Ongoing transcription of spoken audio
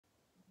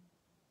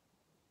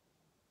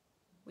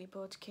We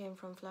both came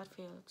from flat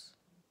fields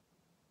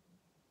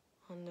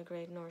on the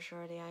great north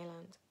shore of the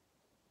island.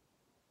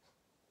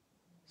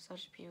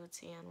 Such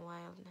beauty and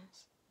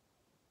wildness.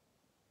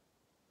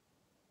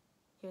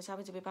 He was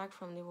happy to be back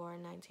from the war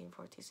in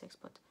 1946,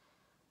 but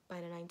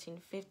by the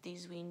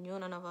 1950s, we knew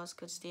none of us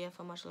could stay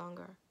for much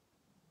longer.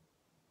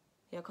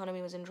 The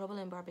economy was in trouble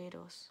in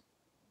Barbados,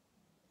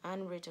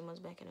 and Britain was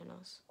beckoning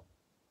us.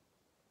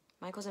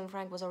 My cousin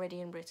Frank was already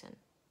in Britain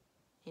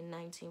in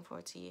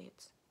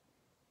 1948.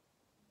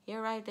 He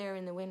arrived there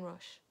in the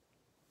Windrush.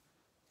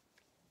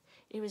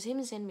 It was him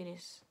who sent me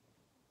this.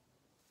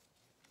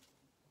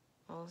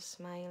 All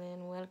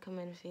smiling,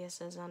 welcoming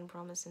faces and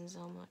promising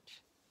so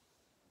much.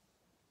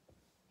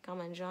 Come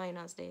and join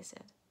us, they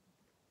said.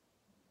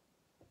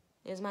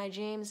 As my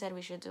James said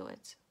we should do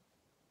it.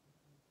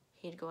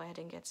 He'd go ahead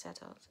and get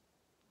settled.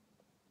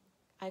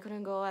 I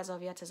couldn't go as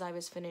of yet as I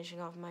was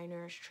finishing off my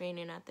nurse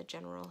training at the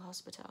General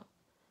Hospital.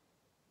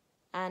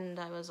 And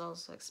I was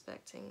also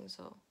expecting,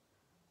 so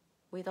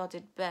we thought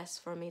it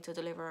best for me to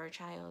deliver our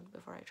child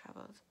before I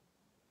traveled.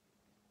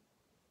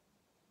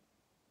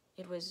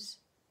 It was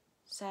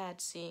sad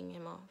seeing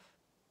him off.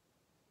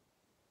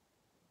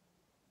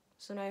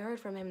 Soon I heard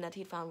from him that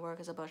he'd found work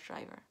as a bus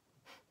driver.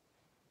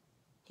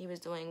 He was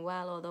doing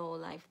well, although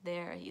life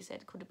there, he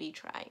said, could be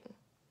trying.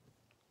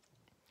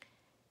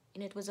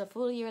 And it was a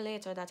full year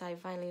later that I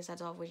finally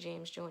set off with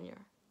James Jr.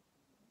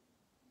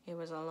 It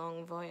was a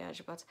long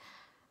voyage, but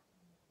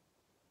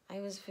I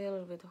was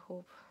filled with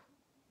hope.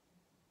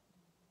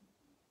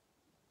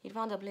 He'd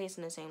found a place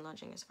in the same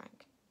lodging as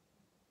Frank.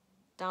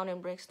 Down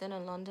in Brixton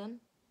in London.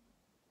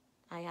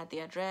 I had the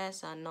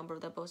address and number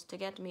of the bus to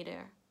get me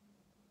there.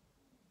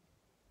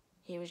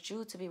 He was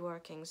due to be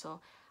working,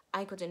 so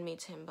I couldn't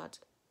meet him, but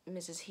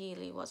Mrs.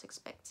 Healy was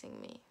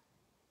expecting me.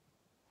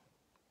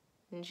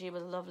 And she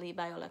was lovely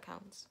by all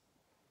accounts.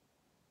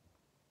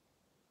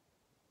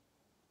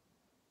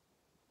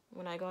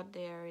 When I got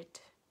there, it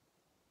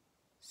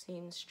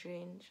seemed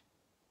strange.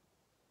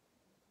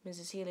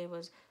 Mrs. Healy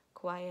was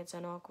quiet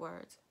and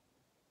awkward.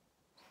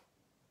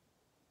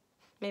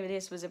 Maybe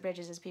this was the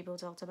prejudices people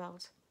talked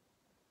about.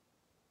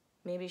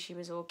 Maybe she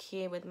was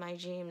okay with my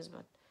James,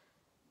 but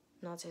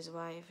not his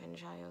wife and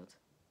child.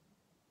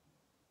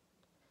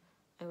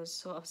 I was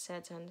so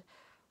upset, and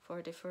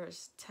for the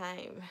first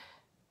time,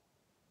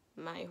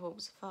 my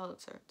hopes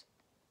faltered.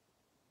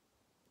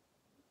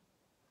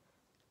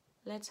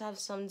 Let's have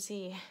some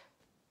tea,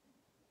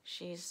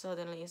 she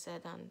suddenly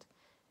said, and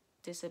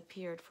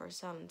disappeared for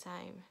some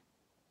time.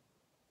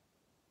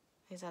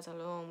 I sat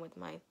alone with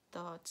my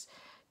thoughts,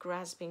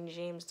 grasping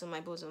James to my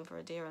bosom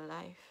for dear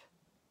life.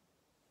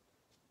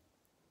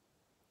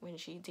 When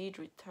she did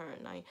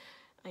return,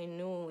 I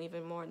knew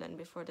even more than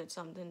before that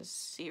something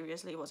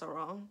seriously was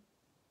wrong.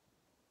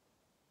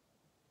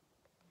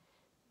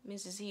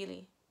 Mrs.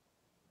 Healy,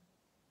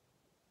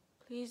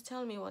 please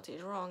tell me what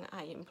is wrong,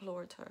 I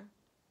implored her.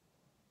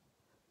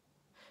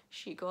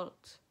 She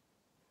gulped.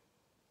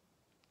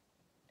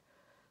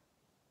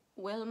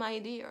 Well, my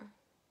dear,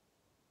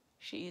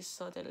 she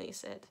suddenly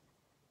said,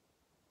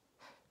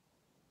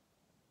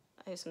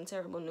 I have some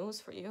terrible news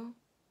for you.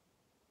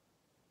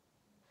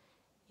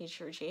 It's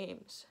your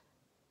James.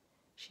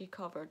 She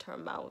covered her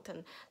mouth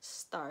and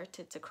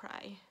started to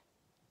cry.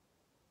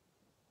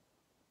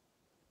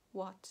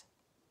 What?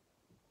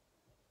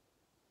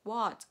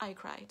 What? I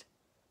cried.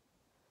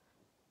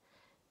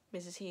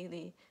 Mrs.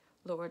 Healy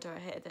lowered her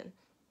head and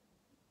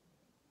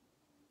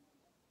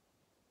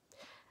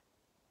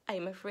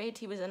I'm afraid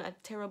he was in a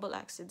terrible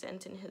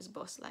accident in his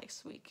bus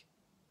last week.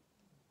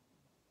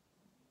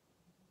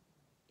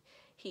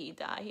 He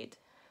died.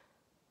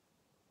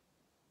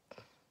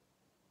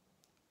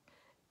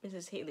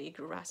 Mrs. Healy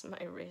grasped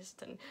my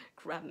wrist and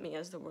grabbed me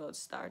as the world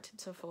started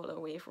to fall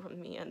away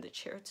from me and the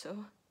chair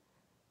too.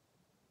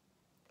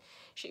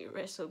 She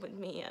wrestled with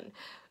me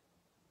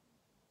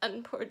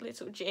and poor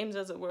little James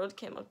as the world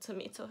came up to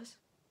meet us.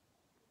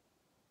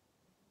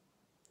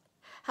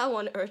 How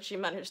on earth she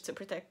managed to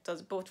protect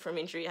us both from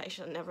injury, I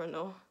shall never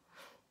know.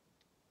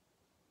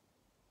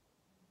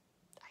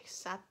 I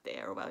sat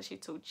there while she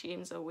took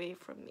James away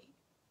from me.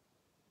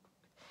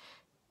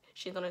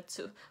 She done it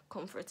to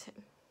comfort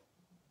him.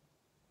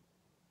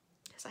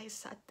 As I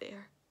sat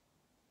there,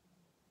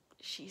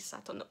 she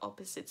sat on the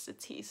opposite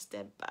settee,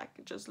 stepped back,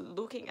 just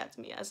looking at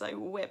me as I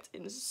wept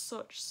in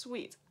such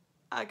sweet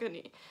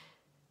agony.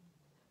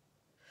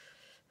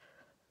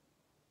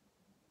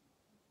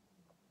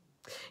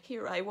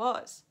 Here I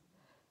was,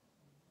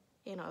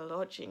 in a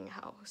lodging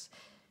house,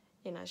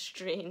 in a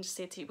strange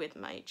city with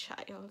my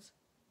child.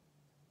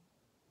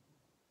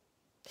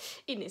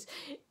 In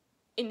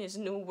his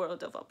new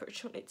world of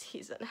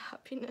opportunities and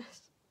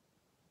happiness.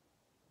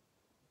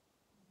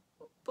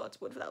 But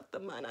without the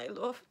man I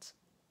loved.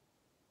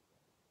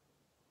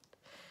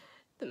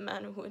 The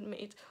man who had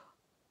made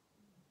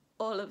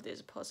all of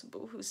this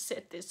possible, who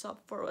set this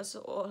up for us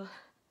all.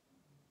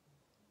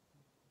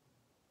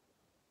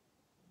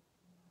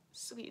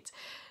 Sweet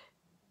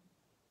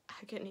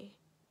agony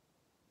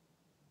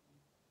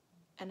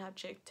and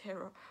abject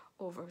terror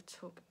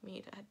overtook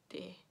me that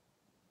day.